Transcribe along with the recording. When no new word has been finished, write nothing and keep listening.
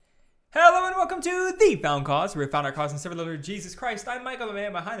welcome to The Found Cause, where we found our cause in servant Lord Jesus Christ. I'm Michael, the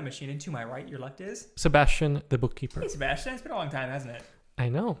man behind the machine, and to my right, your left is... Sebastian, the bookkeeper. Hey, Sebastian. It's been a long time, hasn't it? I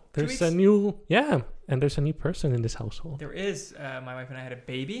know. There's a new... Yeah, and there's a new person in this household. There is. My wife and I had a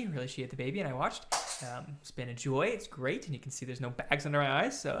baby. Really, she had the baby, and I watched. It's been a joy. It's great, and you can see there's no bags under my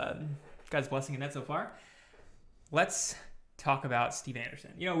eyes, so God's blessing in that so far. Let's talk about Steve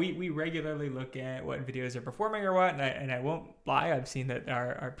Anderson. You know, we regularly look at what videos are performing or what, and I won't lie, I've seen that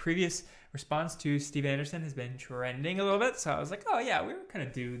our previous response to Steve Anderson has been trending a little bit, so I was like, oh yeah, we're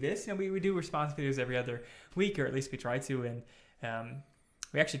gonna do this. You know, we do response videos every other week, or at least we try to, and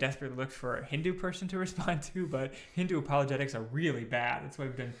we actually desperately looked for a Hindu person to respond to, but Hindu apologetics are really bad. That's why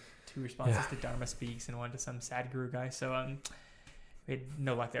we've done 2 responses to Dharma Speaks and 1 to some Sadhguru guy, so we had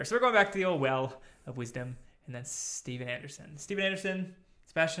no luck there. So we're going back to the old well of wisdom. And then Steven Anderson. Steven Anderson,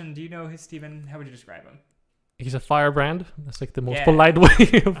 Sebastian, do you know his Steven? How would you describe him? He's a firebrand. That's like the most polite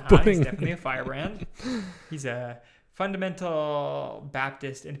way of putting it. He's definitely a firebrand. He's a fundamental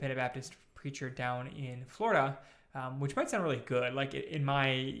Baptist, independent Baptist preacher down in Florida, which might sound really good. Like in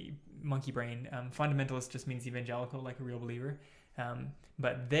my monkey brain, fundamentalist just means evangelical, like a real believer.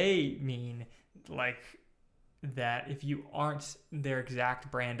 But they mean like that if you aren't their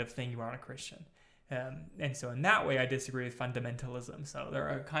exact brand of thing, you aren't a Christian. And so in that way, I disagree with fundamentalism. So there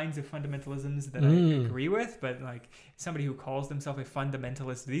are kinds of fundamentalisms that I agree with, but like somebody who calls themselves a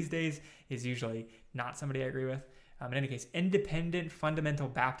fundamentalist these days is usually not somebody I agree with. In any case, independent fundamental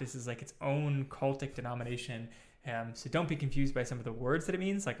Baptist is like its own cultic denomination. So don't be confused by some of the words that it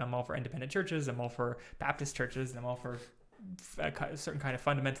means. Like I'm all for independent churches, I'm all for Baptist churches, and I'm all for a certain kind of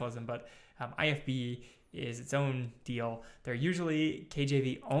fundamentalism, but IFB is its own deal. They're usually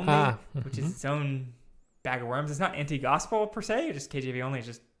KJV only, which is its own bag of worms. It's not anti-gospel per se, just KJV only is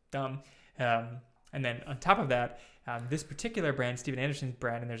just dumb. And then on top of that, this particular brand, Steven Anderson's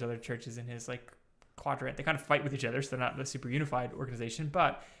brand, and there's other churches in his like quadrant, they kind of fight with each other, so they're not a super unified organization,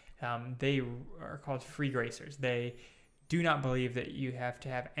 but they are called free gracers. They do not believe that you have to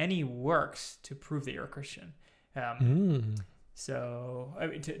have any works to prove that you're a Christian. So, I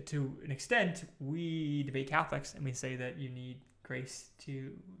mean, to an extent, we debate Catholics, and we say that you need grace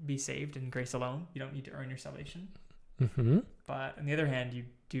to be saved and grace alone. You don't need to earn your salvation. But on the other hand, you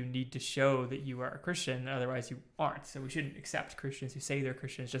do need to show that you are a Christian, otherwise you aren't. So we shouldn't accept Christians who say they're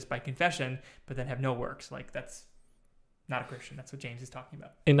Christians just by confession, but then have no works. Like, that's not a Christian. That's what James is talking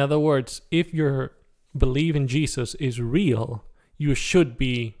about. In other words, if your belief in Jesus is real, you should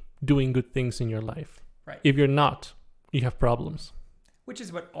be doing good things in your life. Right. If you're not, you have problems. Which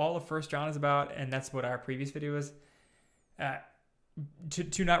is what all of 1 John is about, and that's what our previous video is.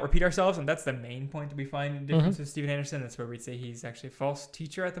 To not repeat ourselves, and that's the main point that we find in difference with Steven Anderson. That's where we'd say he's actually a false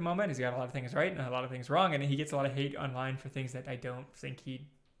teacher at the moment. He's got a lot of things right and a lot of things wrong, and he gets a lot of hate online for things that I don't think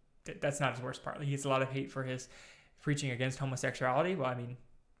that's not his worst part. He gets a lot of hate for his preaching against homosexuality. Well, I mean,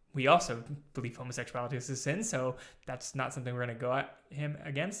 we also believe homosexuality is a sin, so that's not something we're going to go at him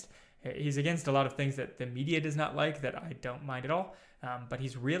against. He's against a lot of things that the media does not like that I don't mind at all. But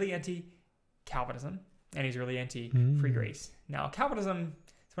he's really anti-Calvinism, and he's really anti-free grace. Now, Calvinism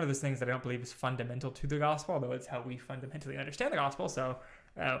is one of those things that I don't believe is fundamental to the gospel, although it's how we fundamentally understand the gospel. So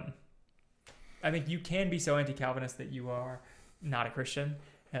I think you can be so anti-Calvinist that you are not a Christian.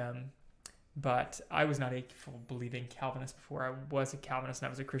 But I was not a full believing Calvinist before I was a Calvinist, and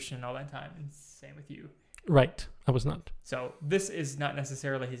I was a Christian all that time, and same with you. Right. I was not. So this is not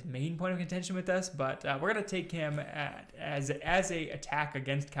necessarily his main point of contention with us, but we're going to take him as a attack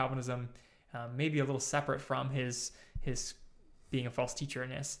against Calvinism, maybe a little separate from his being a false teacher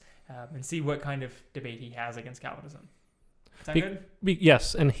in this, and see what kind of debate he has against Calvinism. Sound good?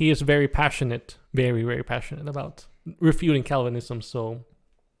 Yes, and he is very passionate, very, very passionate about refuting Calvinism, so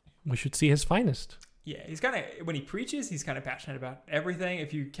we should see his finest. Yeah, he's kind of, when he preaches, he's kind of passionate about everything.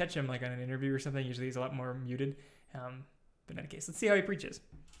 If you catch him like on an interview or something, usually he's a lot more muted. But in any case, let's see how he preaches.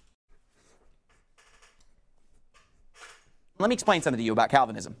 Let me explain something to you about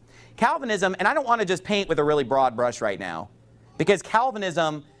Calvinism. Calvinism, and I don't want to just paint with a really broad brush right now, because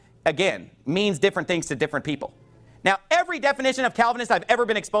Calvinism, again, means different things to different people. Now, every definition of Calvinist I've ever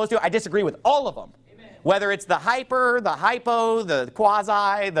been exposed to, I disagree with all of them. Whether it's the hyper, the hypo, the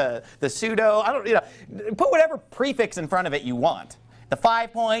quasi, the pseudo, put whatever prefix in front of it you want. The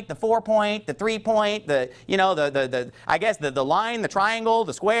 5-point, the 4-point, the 3-point, I guess the line, the triangle,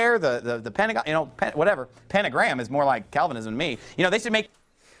 the square, the pentagon, whatever. Pentagram is more like Calvinism to me. They should make...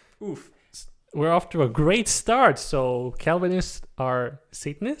 Oof. We're off to a great start. So Calvinists are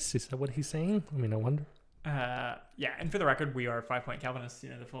Satanists? Is that what he's saying? I mean, I wonder. Yeah, and for the record, we are 5-point Calvinists,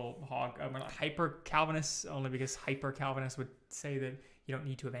 the full hog. We're not hyper Calvinists, only because hyper Calvinists would say that you don't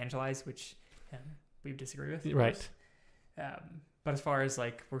need to evangelize, which we disagree with. Right. But as far as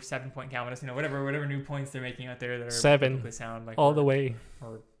like we're 7-point Calvinists, whatever new points they're making out there that are 7 biblically sound, like all the way.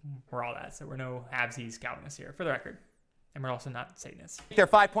 We're all that. So we're no halvesies Calvinists here, for the record, and we're also not Satanists. Their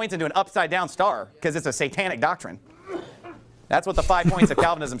 5 points into an upside down star because it's a satanic doctrine. That's what the 5 points of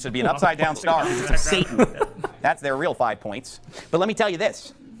Calvinism should be, an upside down star because it's a Satan. That's their real 5 points. But let me tell you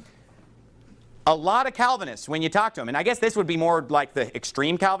this. A lot of Calvinists, when you talk to them, and I guess this would be more like the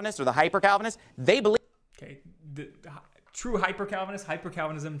extreme Calvinists or the hyper Calvinists, they believe. Okay, the true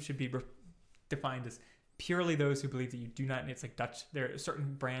hyper-Calvinism should be defined as purely those who believe that you do not, it's like Dutch, there are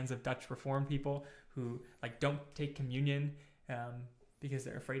certain brands of Dutch Reformed people who like don't take communion because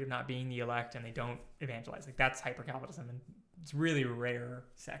they're afraid of not being the elect, and they don't evangelize. Like that's hyper-Calvinism, and it's really rare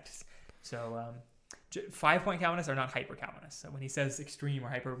sects. So 5-point Calvinists are not hyper-Calvinists. So when he says extreme or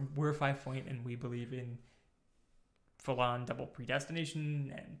hyper, we're 5-point, and we believe in full-on double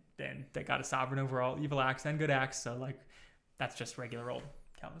predestination, and that God is sovereign over all evil acts and good acts. So like that's just regular old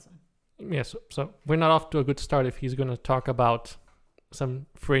Calvinism. Yes, so we're not off to a good start if he's going to talk about some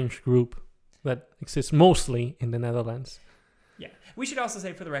fringe group that exists mostly in the Netherlands. Yeah. We should also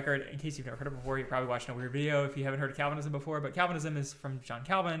say, for the record, in case you've never heard it before, you're probably watching a weird video if you haven't heard of Calvinism before, but Calvinism is from John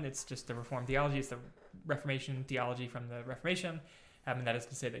Calvin. It's just the Reformed theology. It's the Reformation theology from the Reformation. And that is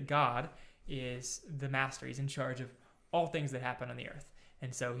to say that God is the master. He's in charge of all things that happen on the earth.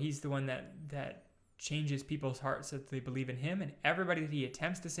 And so he's the one that changes people's hearts so that they believe in him, and everybody that he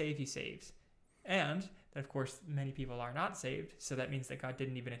attempts to save, he saves. And that, of course, many people are not saved, so that means that God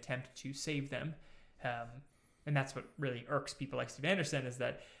didn't even attempt to save them. And that's what really irks people like Steve Anderson, is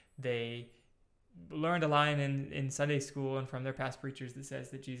that they learned a line in Sunday school and from their past preachers that says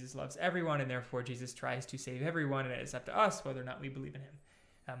that Jesus loves everyone, and therefore Jesus tries to save everyone, and it's up to us whether or not we believe in him.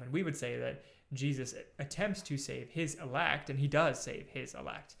 And we would say that Jesus attempts to save his elect, and he does save his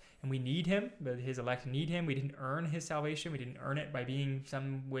elect. And we need him, but his elect need him. We didn't earn his salvation. We didn't earn it by being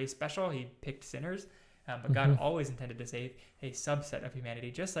some way special. He picked sinners. But God always intended to save a subset of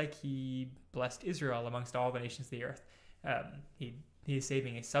humanity, just like he blessed Israel amongst all the nations of the earth. He is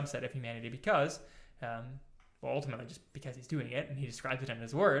saving a subset of humanity because, ultimately just because he's doing it, and he describes it in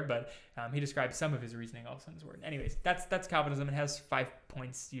his word, but he describes some of his reasoning also in his word. Anyways, that's Calvinism. It has 5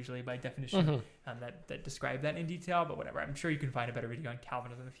 points usually by definition that describe that in detail, but whatever. I'm sure you can find a better video on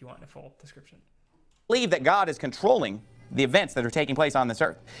Calvinism if you want a full description. Believe that God is controlling the events that are taking place on this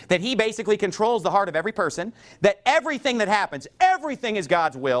earth. That he basically controls the heart of every person, that everything that happens, everything is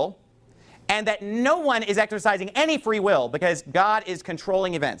God's will, and that no one is exercising any free will because God is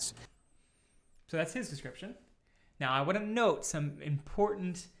controlling events. So that's his description. Now, I want to note some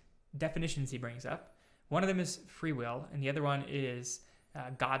important definitions he brings up. One of them is free will, and the other one is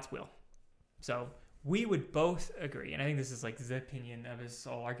God's will. So we would both agree, and I think this is like the opinion of his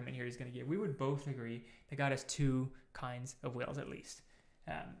whole argument here he's going to give. We would both agree that God has 2 kinds of wills at least.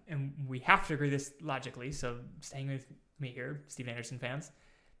 And we have to agree this logically, so staying with me here, Steve Anderson fans.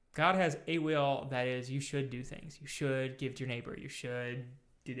 God has a will that is, you should do things. You should give to your neighbor. You should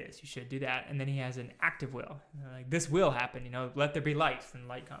do this. You should do that. And then he has an active will. Like, this will happen, let there be light, and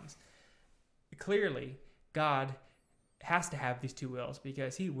light comes. Clearly, God has to have these 2 wills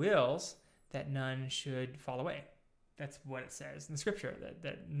because he wills that none should fall away. That's what it says in the scripture,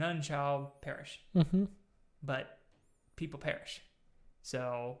 that none shall perish. But people perish.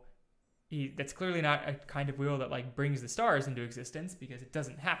 So that's clearly not a kind of will that like brings the stars into existence, because it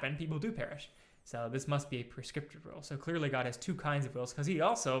doesn't happen. People do perish. So this must be a prescriptive will. So clearly God has 2 kinds of wills, because he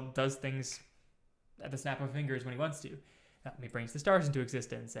also does things at the snap of fingers when he wants to. He brings the stars into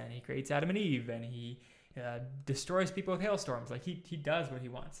existence, and he creates Adam and Eve, and he destroys people with hailstorms. Like he does what he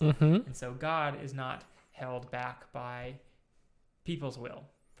wants. And so God is not held back by people's will,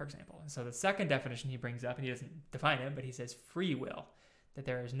 for example. And so the second definition he brings up, and he doesn't define it, but he says free will, that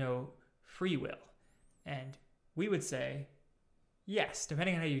there is no free will. And we would say, yes,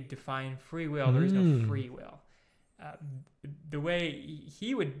 depending on how you define free will, there is no free will. The way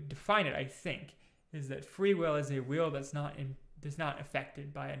he would define it, I think, is that free will is a will that's not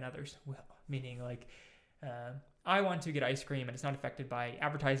affected by another's will. Meaning, like, I want to get ice cream, and it's not affected by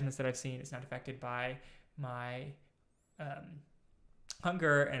advertisements that I've seen. It's not affected by my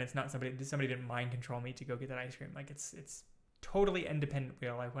hunger, and it's not somebody didn't mind control me to go get that ice cream. Like, it's totally independent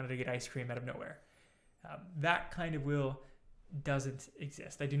will. I wanted to get ice cream out of nowhere. That kind of will doesn't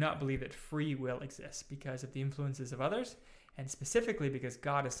exist. I do not believe that free will exists because of the influences of others, and specifically because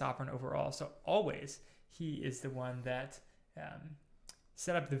God is sovereign over all. So always he is the one that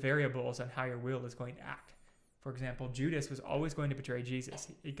set up the variables on how your will is going to act. For example, Judas was always going to betray Jesus.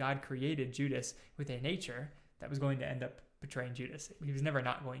 God created Judas with a nature that was going to end up betraying Judas. He was never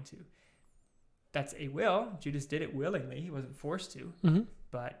not going to. that's a will. Judas did it willingly. He wasn't forced to, Mm-hmm.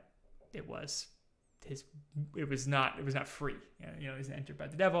 but it was not free. He was entered by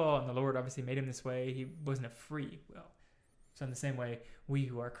the devil, and the Lord obviously made him this way. He wasn't a free will. So in the same way, we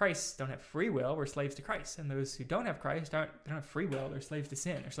who are Christ don't have free will. We're slaves to Christ. And those who don't have Christ don't have free will. They're slaves to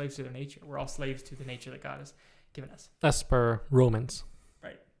sin. They're slaves to their nature. We're all slaves to the nature that God has given us. As per Romans.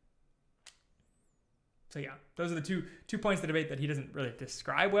 Right. So yeah, those are the two points of the debate that he doesn't really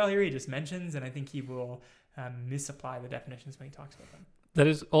describe well here. He just mentions, and I think he will misapply the definitions when he talks about them. That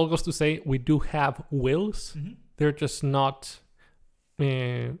is all goes to say we do have wills. Mm-hmm. They're just not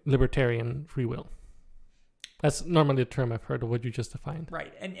libertarian free will. That's normally a term I've heard of what you just defined.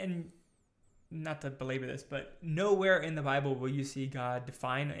 Right. And not to belabor this, but nowhere in the Bible will you see God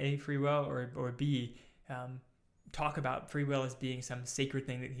define A, free will, or B, talk about free will as being some sacred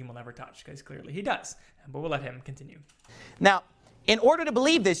thing that he will never touch, because clearly he does. But we'll let him continue. Now, in order to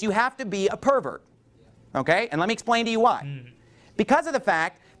believe this, you have to be a pervert. Okay? And let me explain to you why. Because of the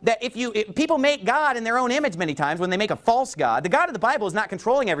fact that if people make God in their own image many times when they make a false God, the God of the Bible is not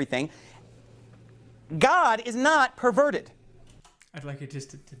controlling everything. God is not perverted. I'd like it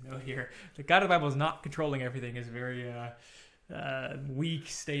just to note here, the God of the Bible is not controlling everything is a very weak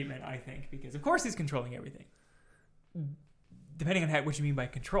statement, I think, because of course he's controlling everything. Depending on what you mean by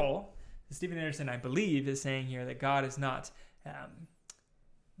control, Stephen Anderson, I believe, is saying here that God is not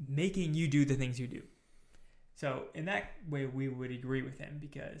making you do the things you do. So in that way, we would agree with him,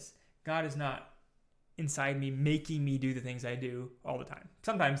 because God is not inside me making me do the things I do all the time.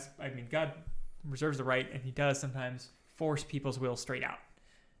 Sometimes, God reserves the right, and he does sometimes force people's will straight out.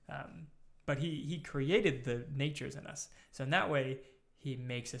 But he created the natures in us. So in that way, he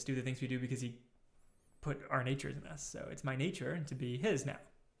makes us do the things we do because he put our natures in us. So it's my nature to be his now.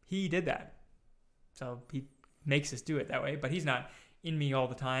 He did that. So he makes us do it that way, but he's not in me all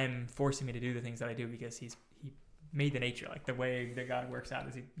the time forcing me to do the things that I do, because he made the nature. Like the way that God works out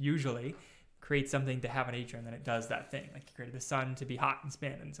is he usually creates something to have a nature, and then it does that thing. Like he created the sun to be hot and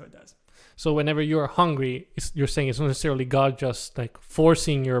spin, and so it does. So whenever you're hungry, you're saying it's not necessarily God just like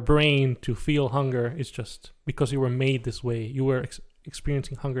forcing your brain to feel hunger. It's just because you were made this way. You were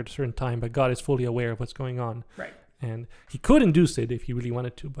experiencing hunger at a certain time, but God is fully aware of what's going on. Right. And he could induce it if he really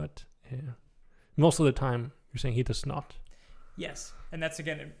wanted to, but most of the time you're saying he does not. Yes. And that's,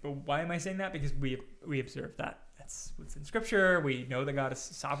 again, why am I saying that? Because we observe that. That's what's in Scripture. We know that God is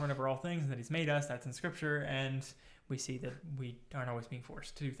sovereign over all things and that he's made us. That's in Scripture. And we see that we aren't always being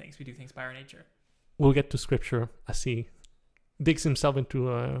forced to do things. We do things by our nature. We'll get to Scripture as he digs himself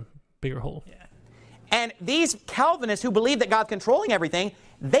into a bigger hole. Yeah. And these Calvinists who believe that God's controlling everything,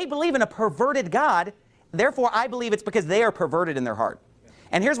 they believe in a perverted God. Therefore, I believe it's because they are perverted in their heart.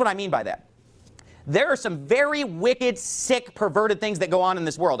 And here's what I mean by that. There are some very wicked, sick, perverted things that go on in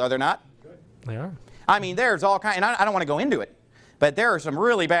this world, are there not? They are. I mean, there's all kinds, and I don't want to go into it, but there are some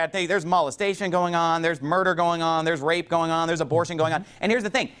really bad things. There's molestation going on, there's murder going on, there's rape going on, there's abortion going on. And here's the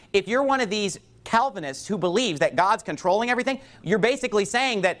thing. If you're one of these Calvinists who believes that God's controlling everything, you're basically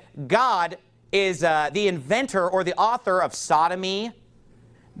saying that God is the inventor or the author of sodomy,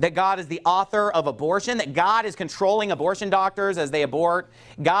 that God is the author of abortion, that God is controlling abortion doctors as they abort.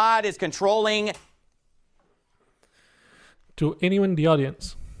 God is controlling... To anyone in the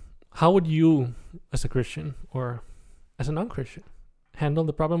audience, how would you, as a Christian or as a non-Christian, handle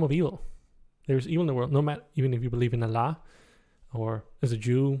the problem of evil? There's evil in the world, no matter, even if you believe in Allah, or as a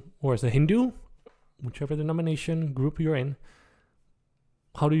Jew, or as a Hindu, whichever denomination group you're in.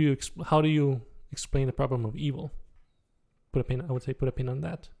 How do you explain the problem of evil? Put a pin on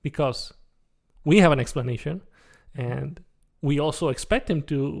that, because we have an explanation, and we also expect him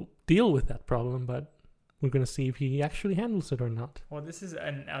to deal with that problem, but we're going to see if he actually handles it or not. Well, this is,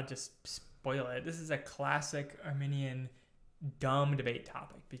 and I'll just spoil it, this is a classic Arminian dumb debate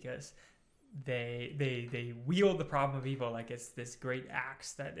topic, because they wield the problem of evil like it's this great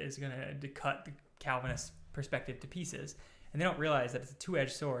axe that is going to cut the Calvinist perspective to pieces. And they don't realize that it's a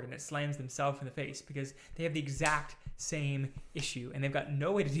two-edged sword, and it slams themselves in the face, because they have the exact same issue, and they've got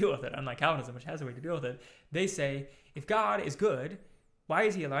no way to deal with it, unlike Calvinism, which has a way to deal with it. They say, if God is good, why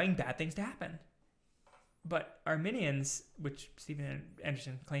is he allowing bad things to happen? But Arminians, which Stephen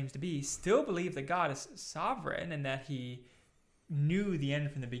Anderson claims to be, still believe that God is sovereign and that he knew the end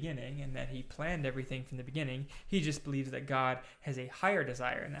from the beginning and that he planned everything from the beginning. He just believes that God has a higher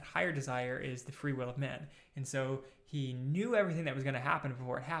desire, and that higher desire is the free will of men. And so he knew everything that was going to happen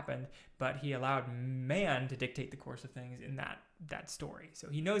before it happened, but he allowed man to dictate the course of things in that story. So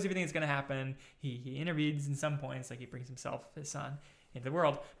he knows everything that's going to happen. He intervenes in some points, like he brings himself, his son, into the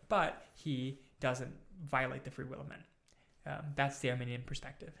world, but he doesn't violate the free will of men. That's the Arminian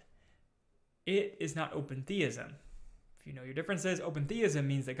perspective. it is not open theism. If you know your differences, open theism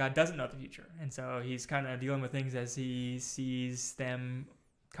means that God doesn't know the future. And so he's kind of dealing with things as he sees them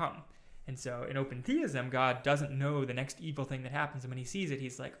come. And so in open theism, God doesn't know the next evil thing that happens. And when he sees it,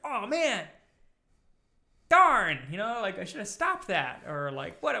 he's like, oh man, darn, like I should have stopped that. Or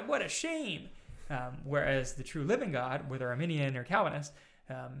like, what a shame. Whereas the true living God, whether Arminian or Calvinist,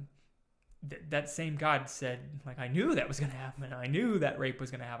 that same God said, like, I knew that was going to happen. I knew that rape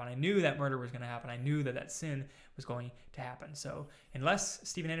was going to happen. I knew that murder was going to happen. I knew that sin was going to happen. So unless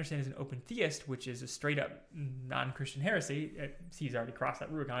Stephen Anderson is an open theist, which is a straight up non-Christian heresy, he's already crossed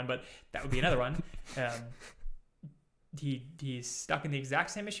that Rubicon, but that would be another one. He's stuck in the exact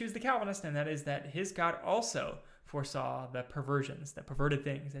same issue as the Calvinist, and that is that his God also foresaw the perversions, the perverted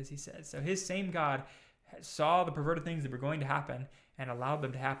things, as he says. So his same God saw the perverted things that were going to happen and allowed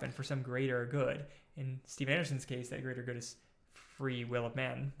them to happen for some greater good. In Stephen Anderson's case, that greater good is free will of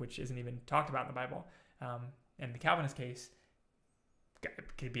man, which isn't even talked about in the Bible. In the Calvinist case, it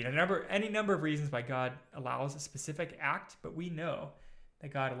could be any number of reasons why God allows a specific act, but we know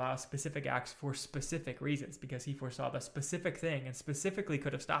that God allows specific acts for specific reasons because he foresaw the specific thing and specifically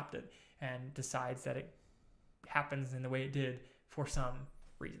could have stopped it, and decides that it happens in the way it did for some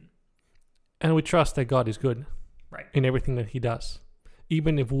reason. And we trust that God is good, right, in everything that he does,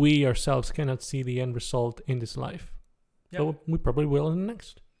 even if we ourselves cannot see the end result in this life. Yep. So we probably will in the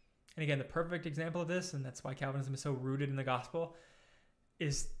next. And again, the perfect example of this, and that's why Calvinism is so rooted in the gospel,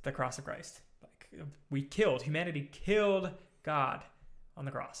 is the cross of Christ. Like, humanity killed God on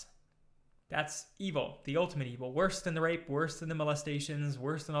the cross. That's evil, the ultimate evil, worse than the rape, worse than the molestations,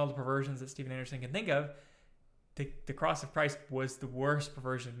 worse than all the perversions that Stephen Anderson can think of. The cross of Christ was the worst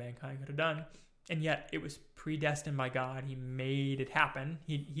perversion mankind could have done, and yet it was predestined by God. He made it happen.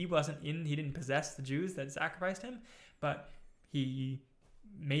 He didn't possess the Jews that sacrificed him, but he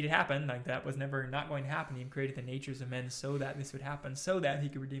made it happen. Like, that was never not going to happen. He created the natures of men so that this would happen, so that he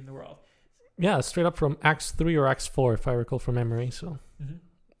could redeem the world. Yeah, straight up from Acts 3 or Acts 4, if I recall from memory. So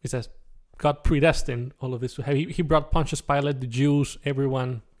it says God predestined all of this to happen. He brought Pontius Pilate, the Jews,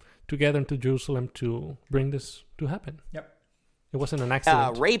 everyone together into Jerusalem to bring this to happen. Yep. It wasn't an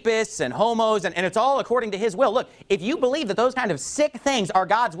accident. Rapists and homos, and it's all according to his will. Look, if you believe that those kind of sick things are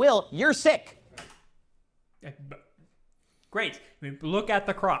God's will, you're sick. Great. I mean, look at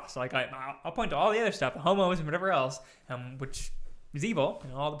the cross. Like, I'll point to all the other stuff, the homos and whatever else, which is evil.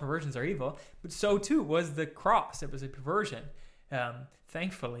 All the perversions are evil. But so too was the cross. It was a perversion.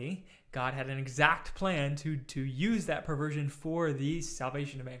 Thankfully, God had an exact plan to use that perversion for the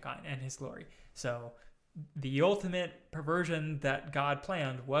salvation of mankind and his glory. So the ultimate perversion that God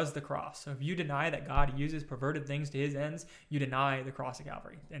planned was the cross. So if you deny that God uses perverted things to his ends, you deny the cross of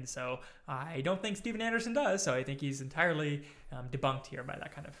Calvary. And so I don't think Stephen Anderson does. So I think he's entirely debunked here by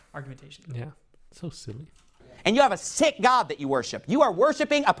that kind of argumentation. Yeah, so silly. And you have a sick God that you worship. You are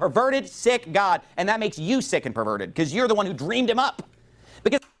worshiping a perverted, sick God, and that makes you sick and perverted because you're the one who dreamed him up.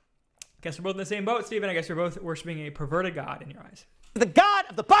 Because I guess we're both in the same boat, Stephen. I guess we're both worshiping a perverted God in your eyes. the God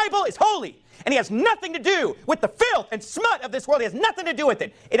of the Bible is holy, and he has nothing to do with the filth and smut of this world. He has nothing to do with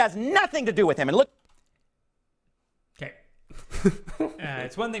it. It has nothing to do with him. And look. Okay.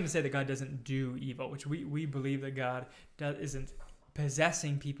 It's one thing to say that God doesn't do evil, which we believe that God isn't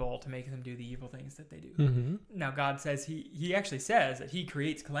possessing people to make them do the evil things that they do. Mm-hmm. Now, God says he actually says that he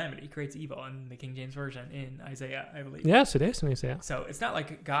creates calamity, he creates evil in the King James Version in Isaiah, I believe. Yes, it is in Isaiah. So it's not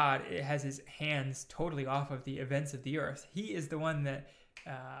like God has his hands totally off of the events of the earth. He is the one that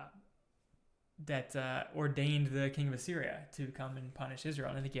ordained the king of Assyria to come and punish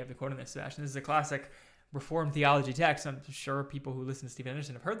Israel. And I think you have the quote on this, Sebastian. This is a classic Reformed theology text. I'm sure people who listen to Stephen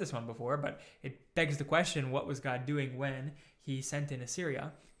Anderson have heard this one before, but it begs the question, what was God doing when he sent in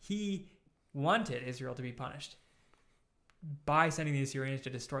Assyria? He wanted Israel to be punished by sending the Assyrians to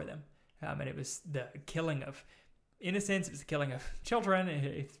destroy them. And it was the killing of innocents. It was the killing of children,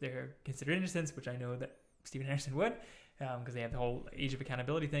 if they're considered innocents, which I know that Stephen Anderson would, because they have the whole age of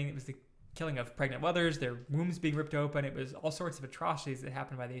accountability thing. It was the killing of pregnant mothers, their wombs being ripped open. It was all sorts of atrocities that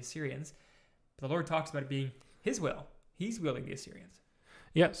happened by the Assyrians. The Lord talks about it being his will. He's willing the Assyrians.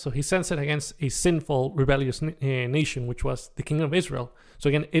 Yeah, so he sends it against a sinful, rebellious nation, which was the kingdom of Israel. So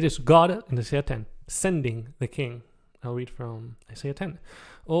again, it is God in Isaiah 10, sending the king. I'll read from Isaiah 10.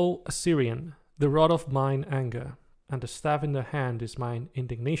 O Assyrian, the rod of mine anger, and the staff in the hand is mine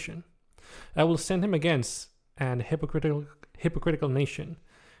indignation. I will send him against an hypocritical nation,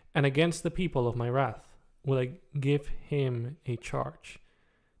 and against the people of my wrath will I give him a charge,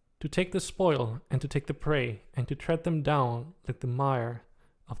 to take the spoil and to take the prey, and to tread them down like the mire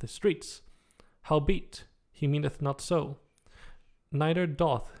of the streets. Howbeit, he meaneth not so, neither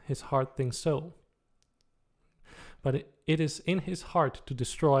doth his heart think so. But it is in his heart to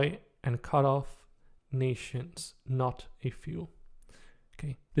destroy and cut off nations, not a few.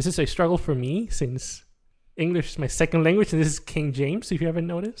 Okay, this is a struggle for me since English is my second language, and this is King James, if you haven't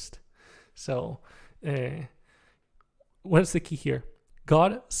noticed. So, what's the key here?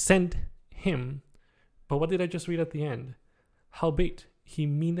 God sent him, but what did I just read at the end? Howbeit, he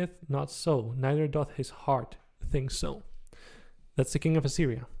meaneth not so, neither doth his heart think so. That's the king of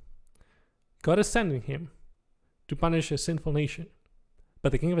Assyria. God is sending him to punish a sinful nation,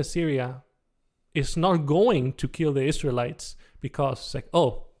 but the king of Assyria is not going to kill the Israelites because it's like,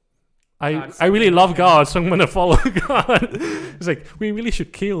 oh, I really love God, so I'm going to follow God. It's like, we really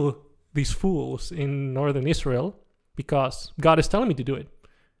should kill these fools in northern Israel because God is telling me to do it.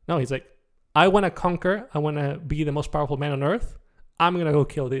 No, he's like, I want to conquer. I want to be the most powerful man on earth. I'm going to go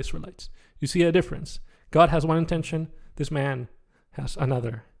kill the Israelites. You see a difference. God has one intention. This man has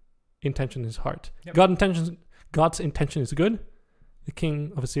another intention in his heart. Yep. God's intention is good. The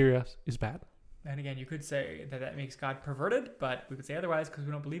king of Assyria is bad. And again, you could say that makes God perverted, but we could say otherwise because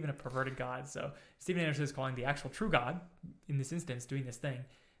we don't believe in a perverted God. So Stephen Anderson is calling the actual true God, in this instance, doing this thing,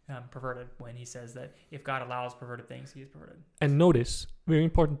 perverted, when he says that if God allows perverted things, he is perverted. And notice, very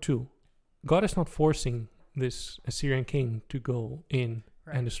important too, God is not forcing this Assyrian king to go in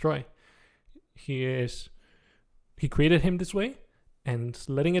and destroy. He created him this way and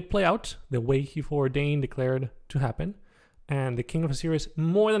letting it play out the way he foreordained, declared to happen. And the king of Assyria is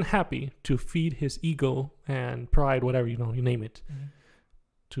more than happy to feed his ego and pride, whatever, you name it,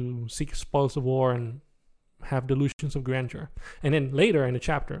 to seek spoils of war and have delusions of grandeur. And then later in the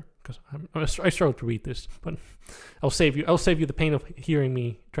chapter, because I struggle to read this, but I'll save you the pain of hearing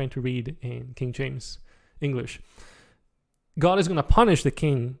me trying to read in King James English. God is going to punish the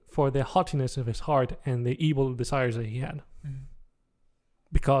king for the haughtiness of his heart and the evil desires that he had.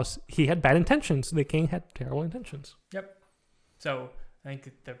 Because he had bad intentions. The king had terrible intentions. Yep. So I think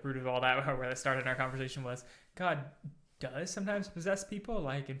the root of all that, where that started our conversation, was God does sometimes possess people.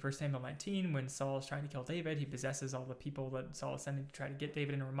 Like in 1 Samuel 19, when Saul is trying to kill David, he possesses all the people that Saul is sending to try to get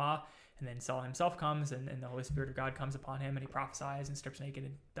David in Ramah. And then Saul himself comes, and the Holy Spirit of God comes upon him, and he prophesies and strips naked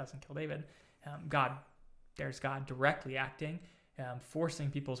and doesn't kill David. There's God directly acting, forcing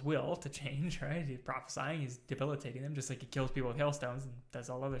people's will to change, right? He's prophesying, he's debilitating them, just like he kills people with hailstones and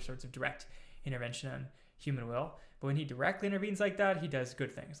does all other sorts of direct intervention on human will. But when he directly intervenes like that, he does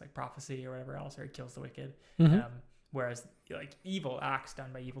good things like prophecy or whatever else, or he kills the wicked. Whereas like evil acts done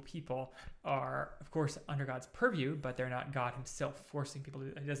by evil people are, of course, under God's purview, but they're not God himself forcing people to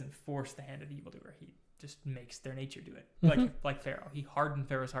do it. He doesn't force the hand of the evildoer. He just makes their nature do it. Like Pharaoh. He hardened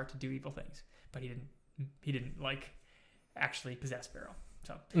Pharaoh's heart to do evil things, but he didn't like actually possess Pharaoh.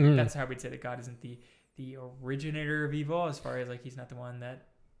 So that's how we'd say that God isn't the originator of evil, as far as like he's not the one that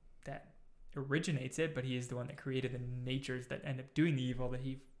originates it, but he is the one that created the natures that end up doing the evil that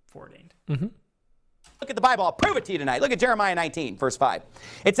he foreordained. Look at the Bible. I'll prove it to you tonight. Look at Jeremiah 19, verse 5.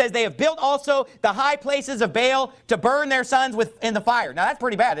 It says, they have built also the high places of Baal to burn their sons in the fire. Now, that's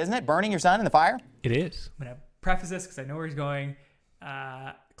pretty bad, isn't it? Burning your son in the fire? It is. I'm going to preface this because I know where he's going.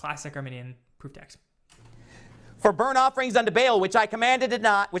 Classic Arminian proof text. For burnt offerings unto Baal, which I commanded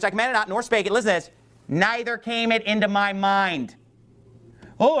not, nor spake it. Listen to this. Neither came it into my mind.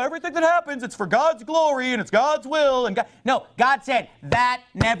 Oh, everything that happens, it's for God's glory and it's God's will. And no, God said, that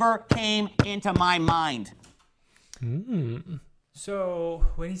never came into my mind. So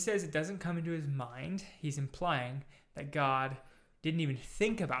when he says it doesn't come into his mind, he's implying that God didn't even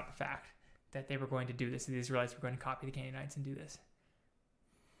think about the fact that they were going to do this. The Israelites were going to copy the Canaanites and do this.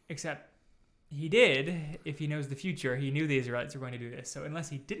 Except he did, if he knows the future, he knew the Israelites were going to do this. So unless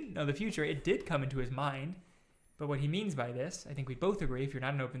he didn't know the future, it did come into his mind. But what he means by this, I think we both agree, if you're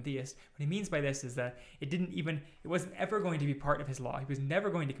not an open theist, what he means by this is that it wasn't ever going to be part of his law. He was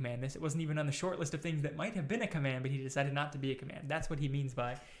never going to command this. It wasn't even on the short list of things that might have been a command, but he decided not to be a command. That's what he means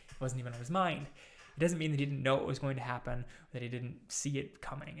by it wasn't even on his mind. It doesn't mean that he didn't know it was going to happen, or that he didn't see it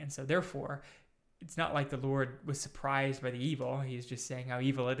coming. And so therefore, it's not like the Lord was surprised by the evil. He's just saying how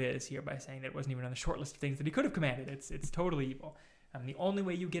evil it is here by saying that it wasn't even on the short list of things that he could have commanded. It's totally evil. The only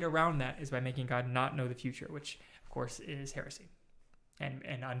way you get around that is by making God not know the future, which, of course, is heresy. And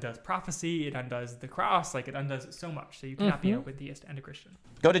undoes prophecy, it undoes the cross, like it undoes so much. So you cannot be an open theist and a Christian.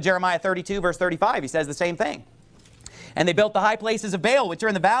 Go to Jeremiah 32, verse 35. He says the same thing. And they built the high places of Baal, which are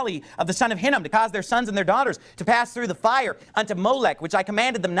in the valley of the son of Hinnom, to cause their sons and their daughters to pass through the fire unto Molech, which I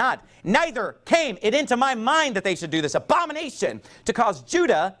commanded them not. Neither came it into my mind that they should do this abomination to cause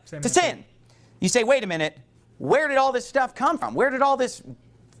Judah to sin. You say, wait a minute. Where did all this stuff come from? Where did all this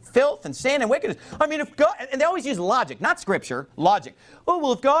filth and sin and wickedness. I mean, if God, and they always use logic, not scripture, logic. Oh,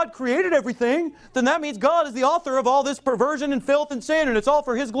 well, if God created everything, then that means God is the author of all this perversion and filth and sin, and it's all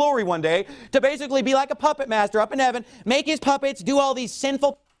for His glory one day, to basically be like a puppet master up in heaven, make His puppets do all these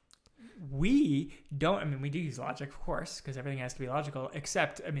sinful... We don't, I mean, we do use logic, of course, because everything has to be logical,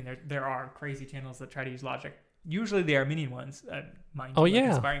 except, I mean, there are crazy channels that try to use logic. Usually the Arminian ones, mind you, like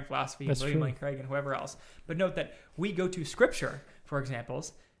Inspiring Philosophy, and William Lane Craig, and whoever else. But note that we go to Scripture for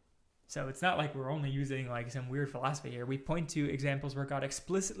examples, so it's not like we're only using like some weird philosophy here. We point to examples where God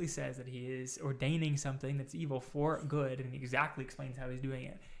explicitly says that He is ordaining something that's evil for good, and He exactly explains how He's doing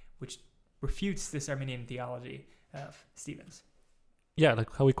it, which refutes this Arminian theology of Stephen's. Yeah,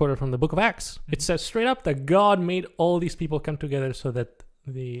 like how we quoted from the book of Acts. It says straight up that God made all these people come together so that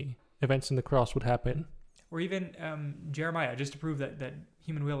the events in the cross would happen. Or even Jeremiah, just to prove that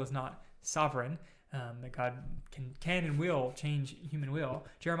human will is not sovereign, that God can and will change human will.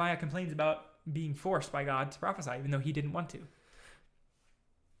 Jeremiah complains about being forced by God to prophesy, even though he didn't want to.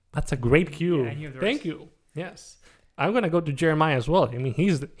 That's a great cue. Yeah, Thank you. Yes. I'm going to go to Jeremiah as well. I mean,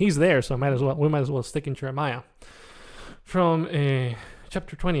 he's there, so we might as well stick in Jeremiah. From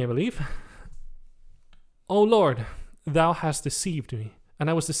chapter 20, I believe. O Lord, Thou hast deceived me, and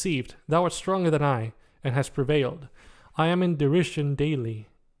I was deceived. Thou art stronger than I, and hast prevailed. I am in derision daily.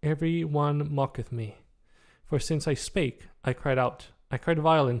 Every one mocketh me. For since I spake, I cried out. I cried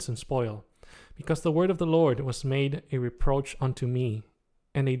violence and spoil. Because the word of the Lord was made a reproach unto me,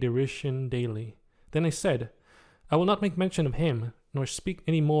 and a derision daily. Then I said, I will not make mention of him, nor speak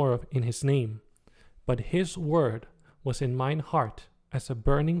any more in his name. But his word was in mine heart as a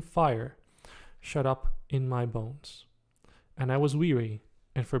burning fire shut up in my bones. And I was weary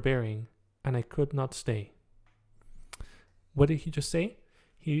and forbearing, and I could not stay. What did he just say?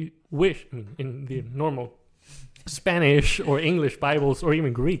 He wished, in the normal Spanish or English Bibles, or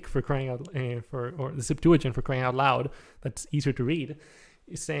even Greek for crying out, or the Septuagint for crying out loud, that's easier to read,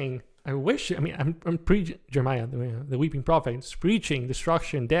 is saying, I wish, I'm preaching, Jeremiah, the weeping prophet, is preaching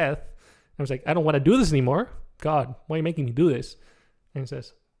destruction, death. I was like, I don't want to do this anymore. God, why are you making me do this? And he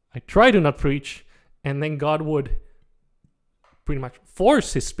says, I try to not preach, and then God would pretty much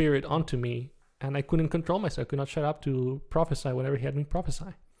force His Spirit onto me, and I couldn't control myself. I could not shut up to prophesy whatever He had me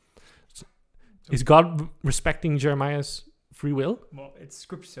prophesy. So is God respecting Jeremiah's free will? Well, it's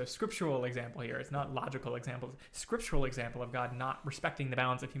scriptural example here. It's not logical example. Scriptural example of God not respecting the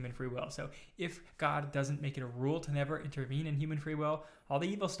bounds of human free will. So if God doesn't make it a rule to never intervene in human free will, all the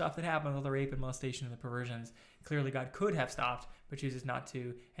evil stuff that happens, all the rape and molestation and the perversions, clearly God could have stopped, but chooses not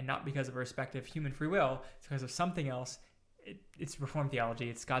to, and not because of a respect of human free will. It's because of something else. It's Reformed theology.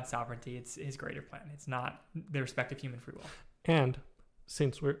 It's God's sovereignty. It's His greater plan. It's not the respect of human free will. And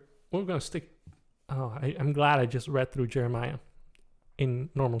since we're going to stick... I'm glad I just read through Jeremiah in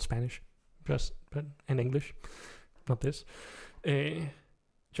normal Spanish, but in English, not this.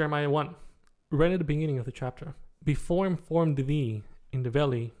 Jeremiah 1, right at the beginning of the chapter. Before I formed thee in the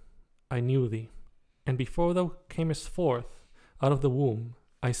belly, I knew thee. And before thou camest forth out of the womb,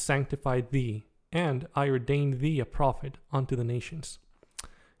 I sanctified thee, and I ordained thee a prophet unto the nations.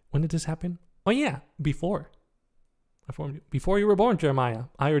 When did this happen? Oh yeah, before. I formed you. Before you were born, Jeremiah,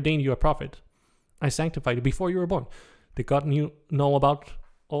 I ordained you a prophet. I sanctified you before you were born. Did God know about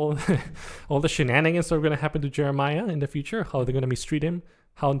all the shenanigans that are going to happen to Jeremiah in the future? How they're going to mistreat him?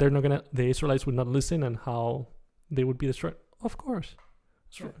 How the Israelites would not listen, and how they would be destroyed? Of course.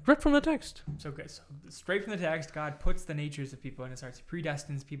 Right from the text. So good. So straight from the text, God puts the natures of people in His hearts. He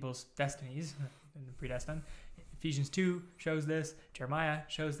predestines people's destinies. Predestined. Ephesians 2 shows this. Jeremiah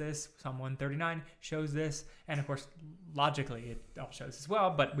shows this. Psalm 139 shows this. And of course, logically, it all shows as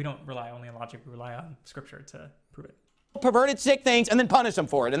well. But we don't rely only on logic. We rely on Scripture to prove it. Perverted, sick things, and then punish them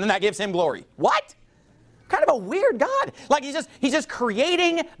for it, and then that gives Him glory. What? Kind of a weird God. Like He's just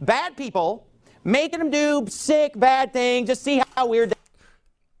creating bad people, making them do sick, bad things. Just see how weird.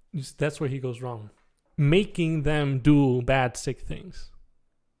 That's where He goes wrong. Making them do bad, sick things.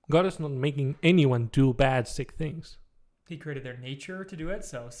 God is not making anyone do bad, sick things. He created their nature to do it.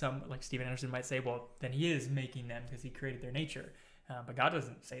 So some, like Stephen Anderson, might say, well, then He is making them because He created their nature. But God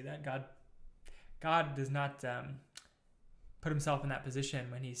doesn't say that. God does not put Himself in that position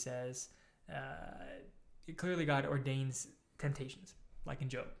when He says, clearly God ordains temptations, like in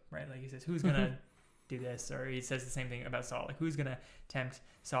Job, right? Like He says, who's going to do this? Or He says the same thing about Saul. Like, who's going to tempt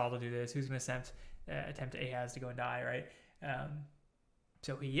Saul to do this? Who's going to attempt Ahaz to go and die, right?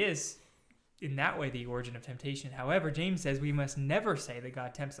 So He is, in that way, the origin of temptation. However, James says we must never say that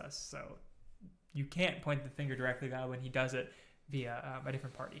God tempts us. So you can't point the finger directly at God when He does it via a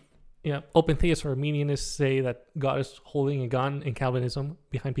different party. open theists or Arminianists say that God is holding a gun in Calvinism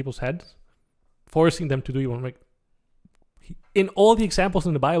behind people's heads, forcing them to do evil. Like, in all the examples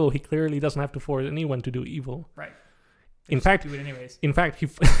in the Bible, he clearly doesn't have to force anyone to do evil. Right. In fact, do it anyways.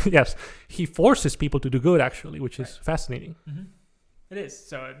 He forces people to do good, actually, which is fascinating. Mm-hmm. It is.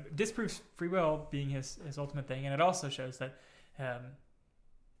 So it disproves free will being his ultimate thing, and it also shows that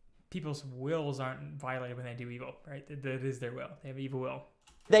people's wills aren't violated when they do evil, right? That is their will. They have evil will.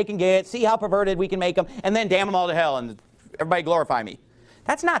 They can get, see how perverted we can make them, and then damn them all to hell, and everybody glorify me.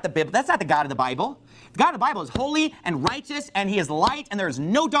 That's not the Bible. That's not the God of the Bible. The God of the Bible is holy and righteous, and he is light, and there is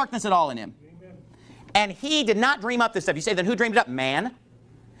no darkness at all in him. Amen. And he did not dream up this stuff. You say, then who dreamed it up? Man.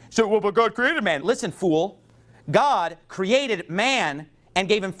 So, well, but God created man. Listen, fool. God created man and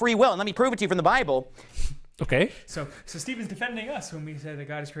gave him free will. And let me prove it to you from the Bible. Okay. So Stephen's defending us when we say that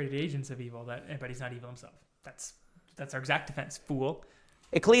God has created agents of evil, but he's not evil himself. That's our exact defense, fool.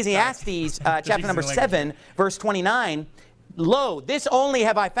 Ecclesiastes chapter number 7, verse 29. Lo, this only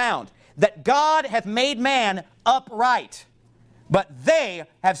have I found, that God hath made man upright, but they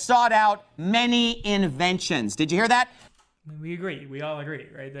have sought out many inventions. Did you hear that? We agree. We all agree,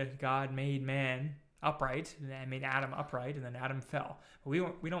 right? That God made man upright, and made Adam upright, and then Adam fell. But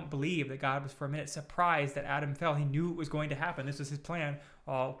we don't believe that God was for a minute surprised that Adam fell. He knew it was going to happen. This was his plan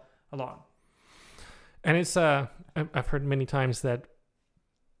all along. And it's I've heard many times that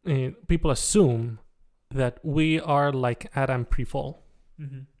people assume that we are like Adam pre-fall.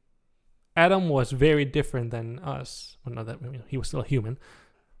 Mm-hmm. Adam was very different than us. Well, not that he was still a human.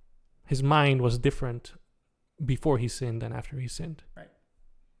 His mind was different before he sinned and after he sinned. Right.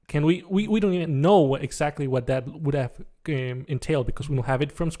 Can we don't even know exactly what that would have entailed because we don't have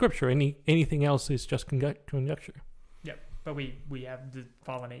it from Scripture. Anything else is just conjecture. Yep. But we have the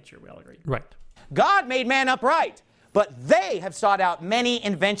fallen nature. We all agree. Right. God made man upright, but they have sought out many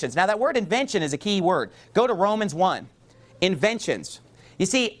inventions. Now that word invention is a key word. Go to Romans 1. Inventions. You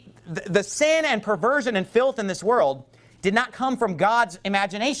see, the sin and perversion and filth in this world did not come from God's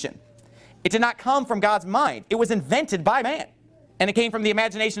imagination. It did not come from God's mind. It was invented by man. And it came from the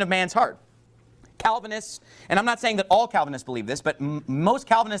imagination of man's heart. Calvinists, and I'm not saying that all Calvinists believe this, but most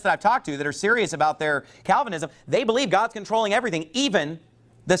Calvinists that I've talked to that are serious about their Calvinism, they believe God's controlling everything, even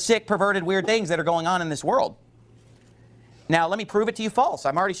the sick, perverted, weird things that are going on in this world. Now, let me prove it to you false.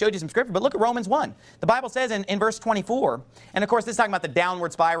 I've already showed you some scripture, but look at Romans 1. The Bible says in verse 24, and of course this is talking about the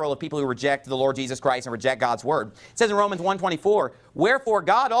downward spiral of people who reject the Lord Jesus Christ and reject God's word. It says in Romans 1:24, wherefore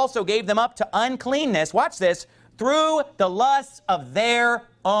God also gave them up to uncleanness, watch this, through the lusts of their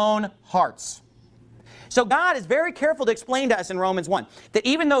own hearts. So God is very careful to explain to us in Romans 1 that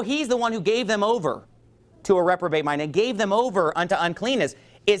even though he's the one who gave them over to a reprobate mind and gave them over unto uncleanness,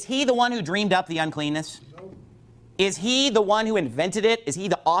 is he the one who dreamed up the uncleanness? No. Is he the one who invented it? Is he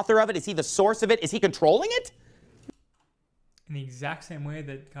the author of it? Is he the source of it? Is he controlling it? In the exact same way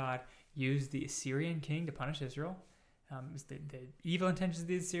that God used the Assyrian king to punish Israel, the evil intentions of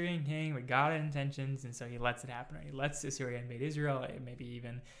the Assyrian king with God intentions, and so he lets it happen. He lets Assyria invade Israel, maybe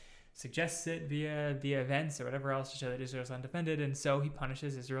even suggests it via events or whatever else to show that Israel is undefended, and so he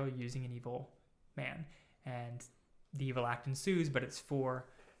punishes Israel using an evil man. And the evil act ensues, but it's for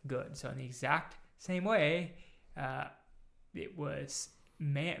good. So in the exact same way, it was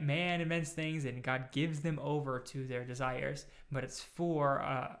man invents things and God gives them over to their desires, but it's for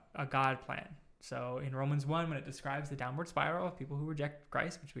a God plan. So in Romans 1, when it describes the downward spiral of people who reject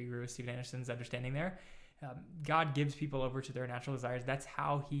Christ, which we agree with Stephen Anderson's understanding there, God gives people over to their natural desires. That's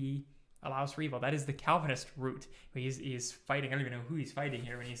how he allows for evil. That is the Calvinist route. He's fighting. I don't even know who he's fighting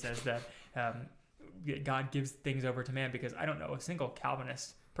here when he says that God gives things over to man, because I don't know a single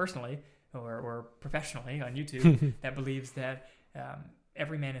Calvinist personally or professionally on YouTube that believes that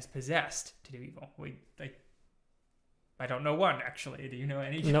every man is possessed to do evil. I don't know one, actually. Do you know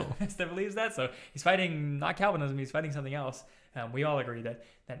any Calvinist that believes that? So he's fighting not Calvinism, he's fighting something else. We all agree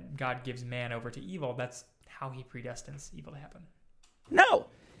that God gives man over to evil. That's how he predestines evil to happen. No.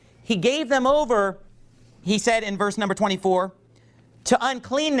 He gave them over, he said in verse number 24, to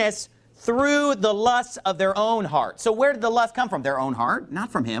uncleanness through the lusts of their own heart. So where did the lust come from? Their own heart?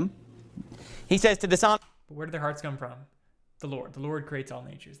 Not from him. He says to dishonor. But where do their hearts come from? The Lord. The Lord creates all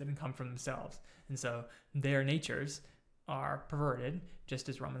natures. They didn't come from themselves. And so their natures are perverted, just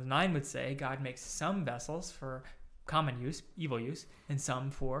as Romans 9 would say. God makes some vessels for common use, evil use, and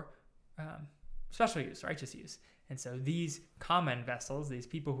some for special use, righteous use. And so these common vessels, these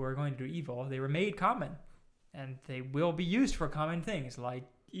people who are going to do evil, they were made common, and they will be used for common things like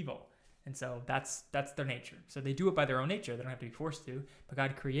evil. And so that's their nature. So they do it by their own nature. They don't have to be forced to, but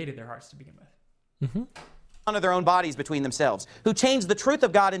God created their hearts to begin with. Mm-hmm. honor their own bodies between themselves, who changed the truth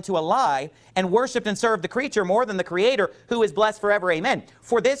of God into a lie and worshipped and served the creature more than the Creator, who is blessed forever. Amen.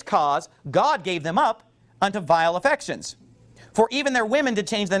 For this cause God gave them up unto vile affections. For even their women did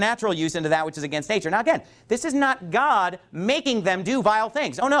change the natural use into that which is against nature. Now again, this is not God making them do vile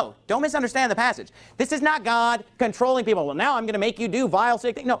things. Oh no, don't misunderstand the passage. This is not God controlling people. Well, now I'm going to make you do vile,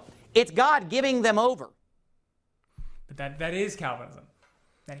 sick things. No, it's God giving them over. But that is Calvinism.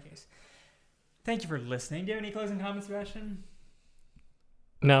 In any case, thank you for listening. Do you have any closing comments, Sebastian?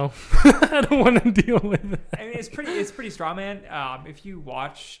 No, I don't want to deal with it. I mean, it's pretty straw man. If you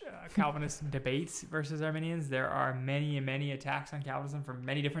watch Calvinist debates versus Arminians, there are many attacks on Calvinism from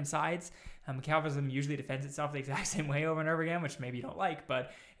many different sides. Calvinism usually defends itself the exact same way over and over again, which maybe you don't like,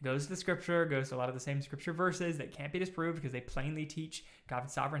 but it goes to the scripture, goes to a lot of the same scripture verses that can't be disproved because they plainly teach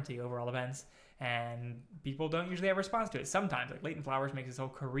God's sovereignty over all events. And people don't usually have a response to it. Sometimes, like Leighton Flowers makes his whole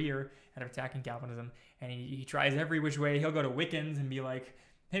career out of attacking Calvinism, and he tries every which way. He'll go to Wiccans and be like,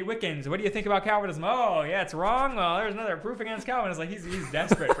 "Hey, Wiccans, what do you think about Calvinism?" "Oh, yeah, it's wrong. Well, there's another proof against Calvinists." Like he's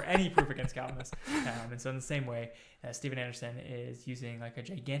desperate for any proof against Calvinists. And so in the same way, Stephen Anderson is using like a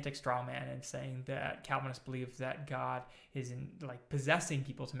gigantic straw man and saying that Calvinists believe that God is possessing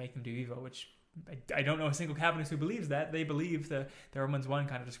people to make them do evil, which I don't know a single Calvinist who believes that. They believe the Romans 1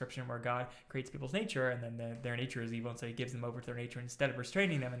 kind of description where God creates people's nature and then their nature is evil, and so he gives them over to their nature instead of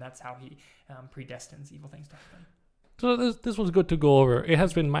restraining them, and that's how he predestines evil things to happen. So this was good to go over. It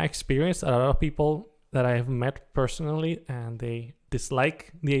has been my experience that a lot of people that I have met personally, and they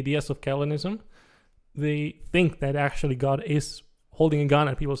dislike the ideas of Calvinism. They think that actually God is holding a gun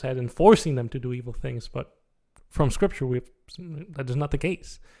at people's head and forcing them to do evil things, but from Scripture, that is not the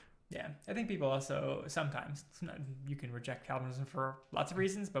case. Yeah, I think people also sometimes, you can reject Calvinism for lots of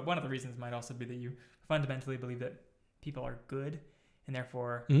reasons, but one of the reasons might also be that you fundamentally believe that people are good, and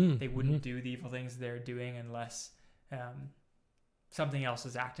therefore they wouldn't do the evil things they're doing unless something else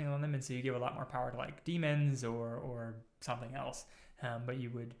is acting on them, and so you give a lot more power to like demons or something else. But you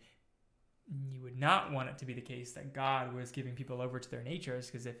would not want it to be the case that God was giving people over to their natures,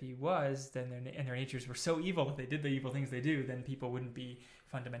 because if he was, then their natures were so evil that they did the evil things they do, then people wouldn't be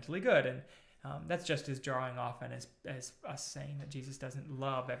fundamentally good. And that's just as drawing off and as us saying that Jesus doesn't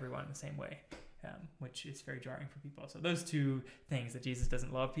love everyone in the same way, which is very jarring for people. So those two things, that Jesus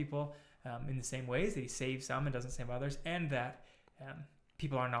doesn't love people in the same ways, that he saves some and doesn't save others, and that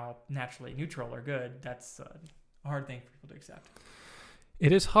people aren't all naturally neutral or good, that's a hard thing for people to accept.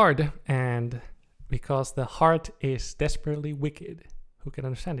 It is hard, and because the heart is desperately wicked. Who can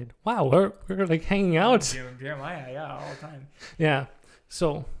understand it? Wow, we're like hanging out. Jeremiah, yeah, all the time. Yeah.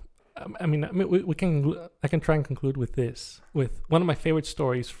 So, I mean, I can try and conclude with this, with one of my favorite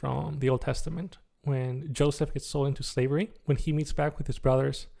stories from the Old Testament, when Joseph gets sold into slavery. When he meets back with his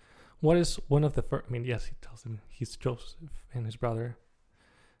brothers, what is one of the first? I mean, yes, he tells them he's Joseph and his brother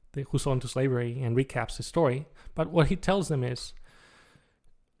who sold into slavery, and recaps his story. But what he tells them is,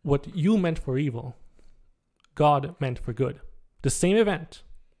 what you meant for evil, God meant for good. The same event,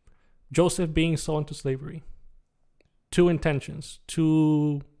 Joseph being sold into slavery. Two intentions,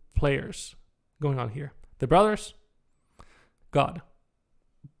 two players going on here. The brothers, God.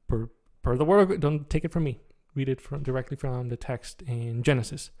 Per the word of God, don't take it from me. Read it directly from the text in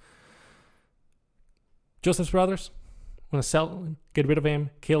Genesis. Joseph's brothers want to sell him, get rid of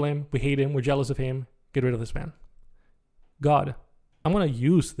him, kill him, we hate him, we're jealous of him, get rid of this man. God, I'm going to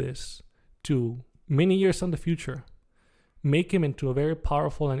use this to, many years in the future, make him into a very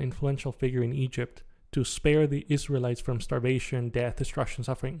powerful and influential figure in Egypt to spare the Israelites from starvation, death, destruction,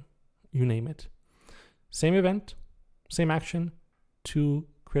 suffering, you name it. Same event, same action, two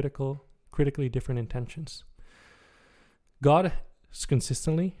critically different intentions. God has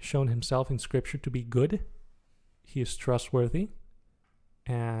consistently shown himself in Scripture to be good. He is trustworthy,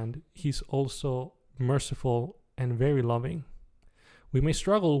 and he's also merciful and very loving. We may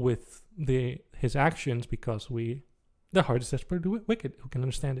struggle with his actions because the heart is desperately wicked. Who can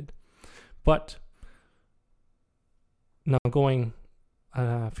understand it? But now going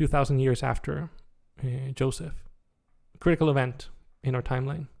a few thousand years after Joseph, critical event in our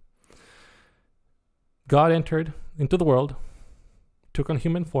timeline. God entered into the world, took on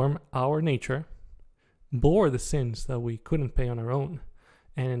human form, our nature, bore the sins that we couldn't pay on our own,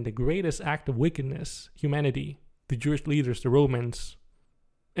 and in the greatest act of wickedness, humanity, the Jewish leaders, the Romans,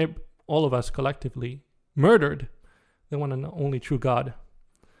 all of us collectively murdered the one and only true God,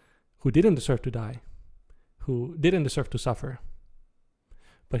 who didn't deserve to die, who didn't deserve to suffer,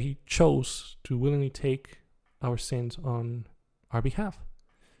 but he chose to willingly take our sins on our behalf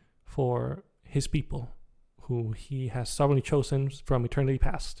for his people, who he has sovereignly chosen from eternity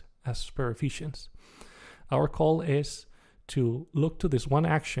past, as per Ephesians. Our call is to look to this one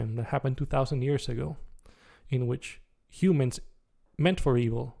action that happened 2,000 years ago, in which humans meant for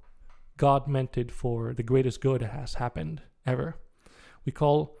evil, God meant it for the greatest good that has happened ever. We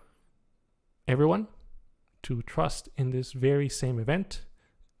call everyone to trust in this very same event,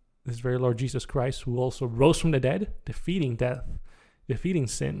 this very Lord Jesus Christ, who also rose from the dead, defeating death, defeating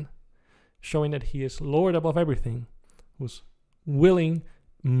sin, showing that he is Lord above everything, who's willing,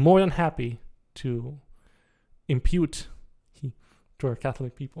 more than happy, to impute to our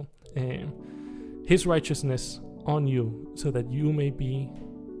Catholic people his righteousness on you, so that you may be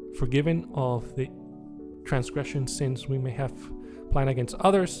forgiven of the transgression sins we may have planned against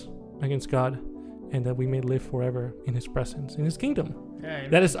others, against God, and that we may live forever in his presence, in his kingdom. Yeah,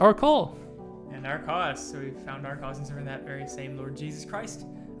 that is our call. And our cause. So we've found our cause in serving that very same Lord Jesus Christ.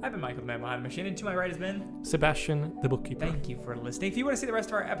 I've been Michael, the man behind the machine, and to my right has been Sebastian, the bookkeeper. Thank you for listening. If you want to see the rest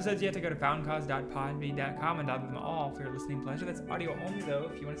of our episodes, you have to go to foundcause.podbean.com and download them all for your listening pleasure. That's audio only, though.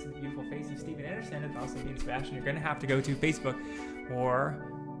 If you want to see the beautiful face of Stephen Anderson and also me and Sebastian, you're going to have to go to Facebook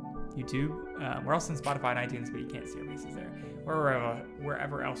or YouTube. We're also on Spotify and iTunes, but you can't see our faces there. Or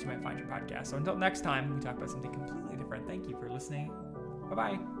wherever else you might find your podcast. So until next time, we talk about something completely different. Thank you for listening.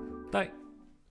 Bye-bye. Bye.